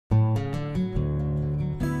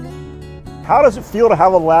How does it feel to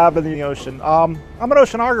have a lab in the ocean? I'm an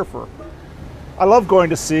oceanographer. I love going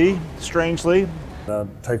to sea, strangely. A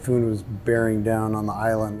typhoon was bearing down on the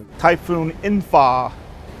island. Typhoon Infa,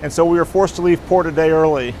 and so we were forced to leave port a day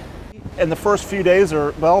early. And the first few days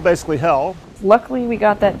are, well, basically hell. Luckily we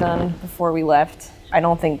got that done before we left. I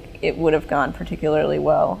don't think it would have gone particularly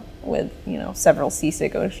well with, several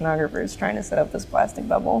seasick oceanographers trying to set up this plastic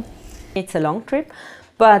bubble. It's a long trip,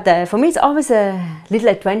 but for me it's always a little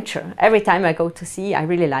adventure. Every time I go to sea, I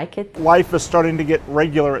really like it. Life is starting to get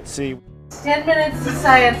regular at sea. 10 minutes to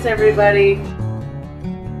science, everybody.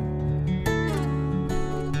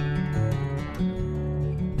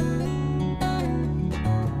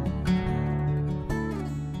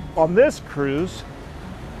 On this cruise,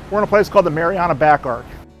 we're in a place called the Mariana Back-arc.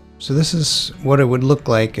 So this is what it would look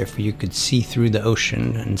like if you could see through the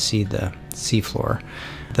ocean and see the seafloor.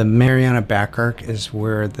 The Mariana Back-arc is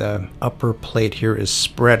where the upper plate here is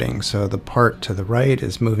spreading. So the part to the right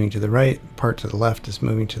is moving to the right, part to the left is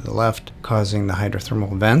moving to the left, causing the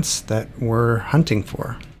hydrothermal vents that we're hunting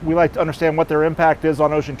for. We like to understand what their impact is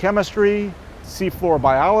on ocean chemistry, seafloor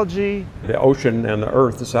biology. The ocean and the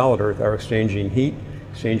earth, the solid earth, are exchanging heat,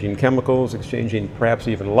 exchanging chemicals, exchanging perhaps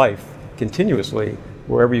even life continuously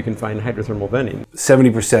wherever you can find hydrothermal venting.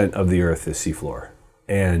 70% of the Earth is seafloor.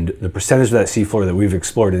 And the percentage of that seafloor that we've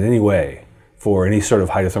explored in any way for any sort of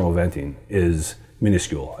hydrothermal venting is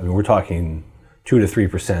minuscule. I mean, we're talking 2 to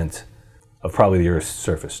 3% of probably the Earth's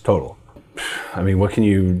surface total. I mean, what can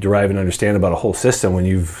you derive and understand about a whole system when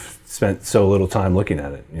you've spent so little time looking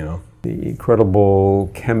at it, The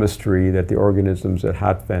incredible chemistry that the organisms at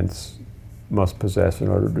hot vents must possess in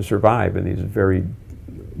order to survive in these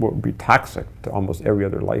what would be toxic to almost every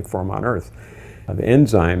other life form on Earth. The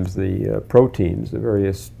enzymes, the proteins, the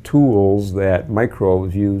various tools that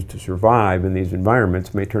microbes use to survive in these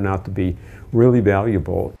environments may turn out to be really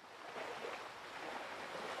valuable.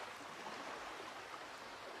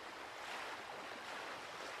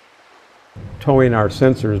 Towing our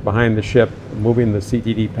sensors behind the ship, moving the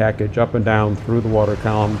CTD package up and down through the water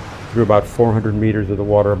column, through about 400 meters of the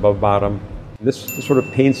water above bottom. This sort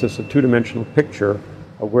of paints us a two-dimensional picture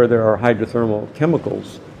of where there are hydrothermal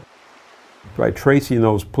chemicals. By tracing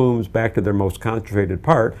those plumes back to their most concentrated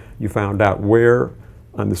part, you found out where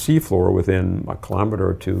on the seafloor within a kilometer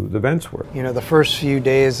or two the vents were. The first few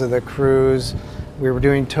days of the cruise, we were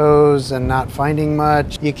doing tows and not finding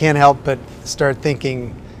much. You can't help but start thinking,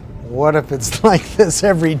 what if it's like this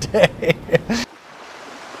every day?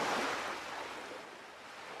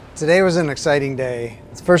 Today was an exciting day.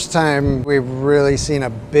 It's the first time we've really seen a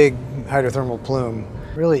big hydrothermal plume.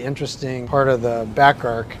 Really interesting part of the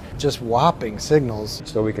Back-arc, just whopping signals.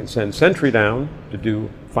 So we can send Sentry down to do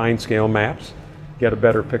fine-scale maps, get a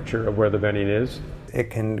better picture of where the venting is. It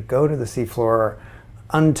can go to the seafloor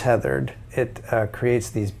untethered. It creates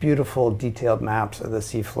these beautiful detailed maps of the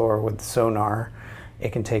seafloor with sonar.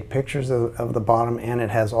 It can take pictures of the bottom, and it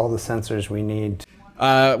has all the sensors we need.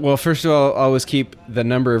 Well, first of all, always keep the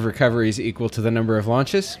number of recoveries equal to the number of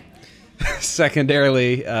launches.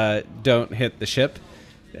 Secondarily, don't hit the ship,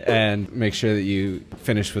 and make sure that you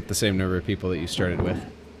finish with the same number of people that you started with.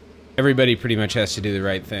 Everybody pretty much has to do the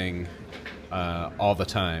right thing all the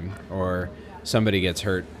time, or somebody gets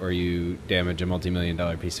hurt or you damage a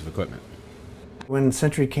multi-million-dollar piece of equipment. When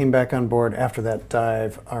Sentry came back on board after that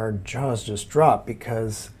dive, our jaws just dropped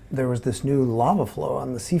because there was this new lava flow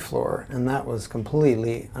on the seafloor, and that was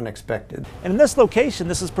completely unexpected. And in this location,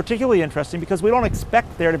 this is particularly interesting because we don't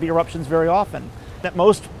expect there to be eruptions very often, at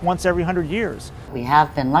most once every 100 years. We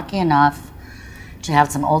have been lucky enough to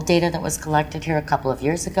have some old data that was collected here a couple of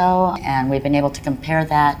years ago, and we've been able to compare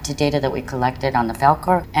that to data that we collected on the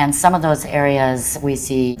Falkor. And some of those areas, we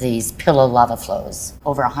see these pillow lava flows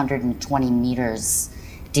over 120 meters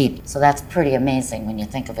deep. So that's pretty amazing when you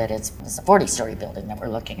think of it. It's a 40-story building that we're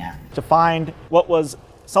looking at. To find what was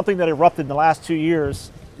something that erupted in the last 2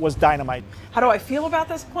 years was dynamite. How do I feel about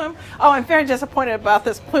this plume? Oh, I'm very disappointed about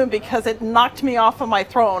this plume because it knocked me off of my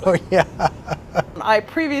throne. Oh, yeah. I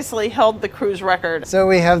previously held the cruise record. So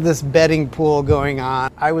we have this betting pool going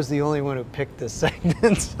on. I was the only one who picked this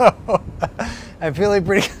segment, so I'm feeling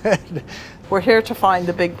pretty good. We're here to find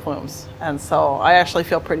the big plumes, and so I actually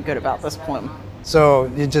feel pretty good about this plume.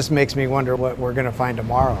 So it just makes me wonder what we're going to find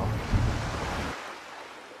tomorrow.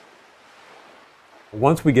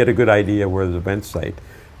 Once we get a good idea where there's a vent site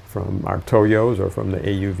from our Toyos or from the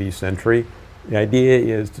AUV Sentry, the idea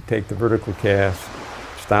is to take the vertical cast,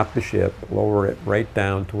 stop the ship, lower it right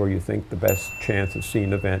down to where you think the best chance of seeing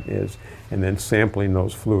the vent is, and then sampling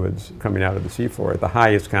those fluids coming out of the seafloor at the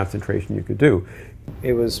highest concentration you could do.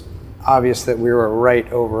 It was obvious that we were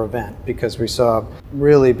right over a vent because we saw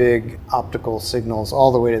really big optical signals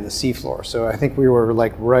all the way to the seafloor. So I think we were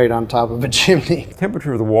like right on top of a chimney. The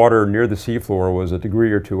temperature of the water near the seafloor was a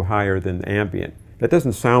degree or two higher than ambient. That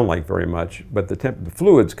doesn't sound like very much, but the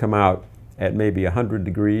fluids come out at maybe 100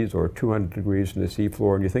 degrees or 200 degrees from the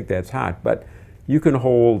seafloor, and you think that's hot. But you can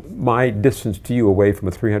hold my distance to you away from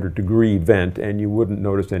a 300-degree vent and you wouldn't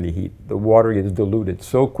notice any heat. The water gets diluted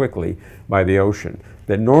so quickly by the ocean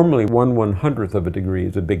that normally 1/100th of a degree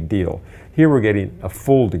is a big deal. Here we're getting a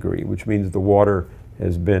full degree, which means the water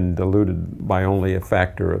has been diluted by only a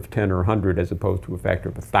factor of 10 or 100 as opposed to a factor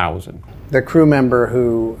of 1,000. The crew member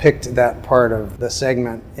who picked that part of the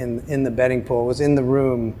segment in the bedding pool was in the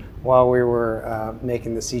room while we were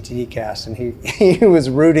making the CTD cast, and he was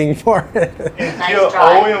rooting for it. You're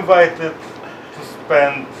all invited to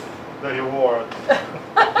spend the reward.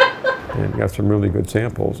 And got some really good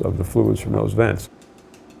samples of the fluids from those vents.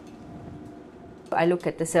 I look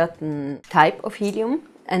at a certain type of helium,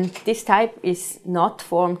 and this type is not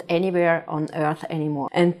formed anywhere on Earth anymore.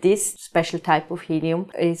 And this special type of helium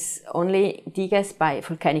is only degassed by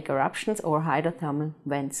volcanic eruptions or hydrothermal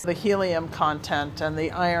vents. The helium content and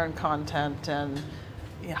the iron content and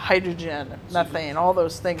hydrogen, methane, all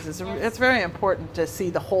those things, it's very important to see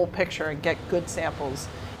the whole picture and get good samples.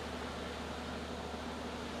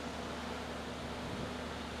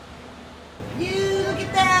 Look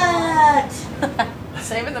at that!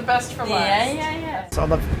 Saving the best for last. Yeah. So on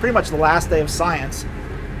pretty much the last day of science,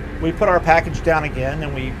 we put our package down again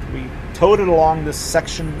and we towed it along this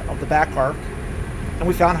section of the Back-arc, and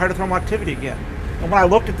we found hydrothermal activity again. And when I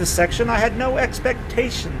looked at this section, I had no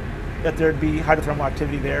expectation that there'd be hydrothermal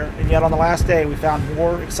activity there, and yet on the last day we found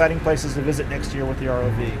more exciting places to visit next year with the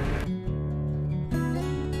ROV.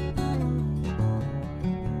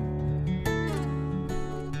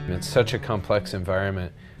 It's such a complex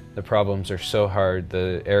environment. The problems are so hard,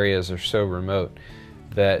 the areas are so remote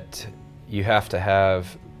that you have to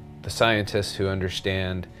have the scientists who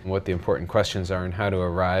understand what the important questions are and how to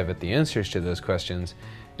arrive at the answers to those questions.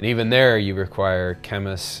 And even there you require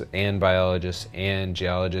chemists and biologists and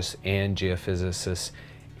geologists and geophysicists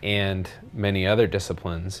and many other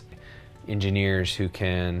disciplines. Engineers who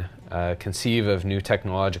can conceive of new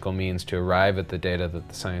technological means to arrive at the data that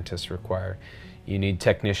the scientists require. You need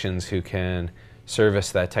technicians who can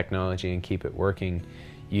service that technology and keep it working.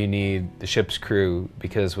 You need the ship's crew,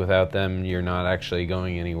 because without them you're not actually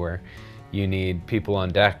going anywhere. You need people on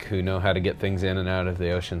deck who know how to get things in and out of the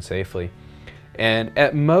ocean safely. And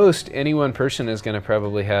at most, any one person is going to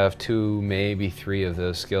probably have 2, maybe 3 of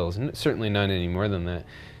those skills, and certainly not any more than that.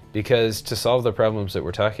 Because to solve the problems that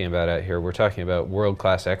we're talking about out here, we're talking about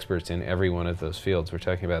world-class experts in every one of those fields. We're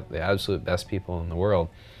talking about the absolute best people in the world.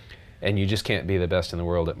 And you just can't be the best in the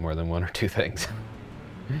world at more than 1 or 2 things.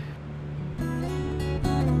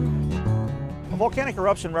 A volcanic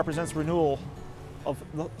eruption represents renewal of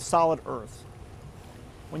the solid Earth.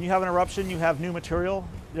 When you have an eruption, you have new material.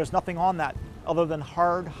 There's nothing on that other than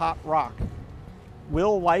hard, hot rock.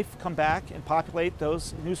 Will life come back and populate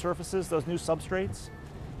those new surfaces, those new substrates?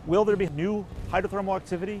 Will there be new hydrothermal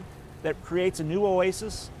activity that creates a new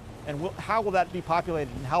oasis? And how will that be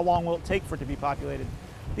populated, and how long will it take for it to be populated?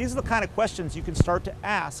 These are the kind of questions you can start to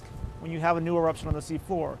ask when you have a new eruption on the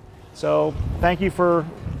seafloor. So thank you for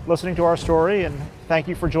listening to our story, and thank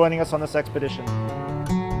you for joining us on this expedition.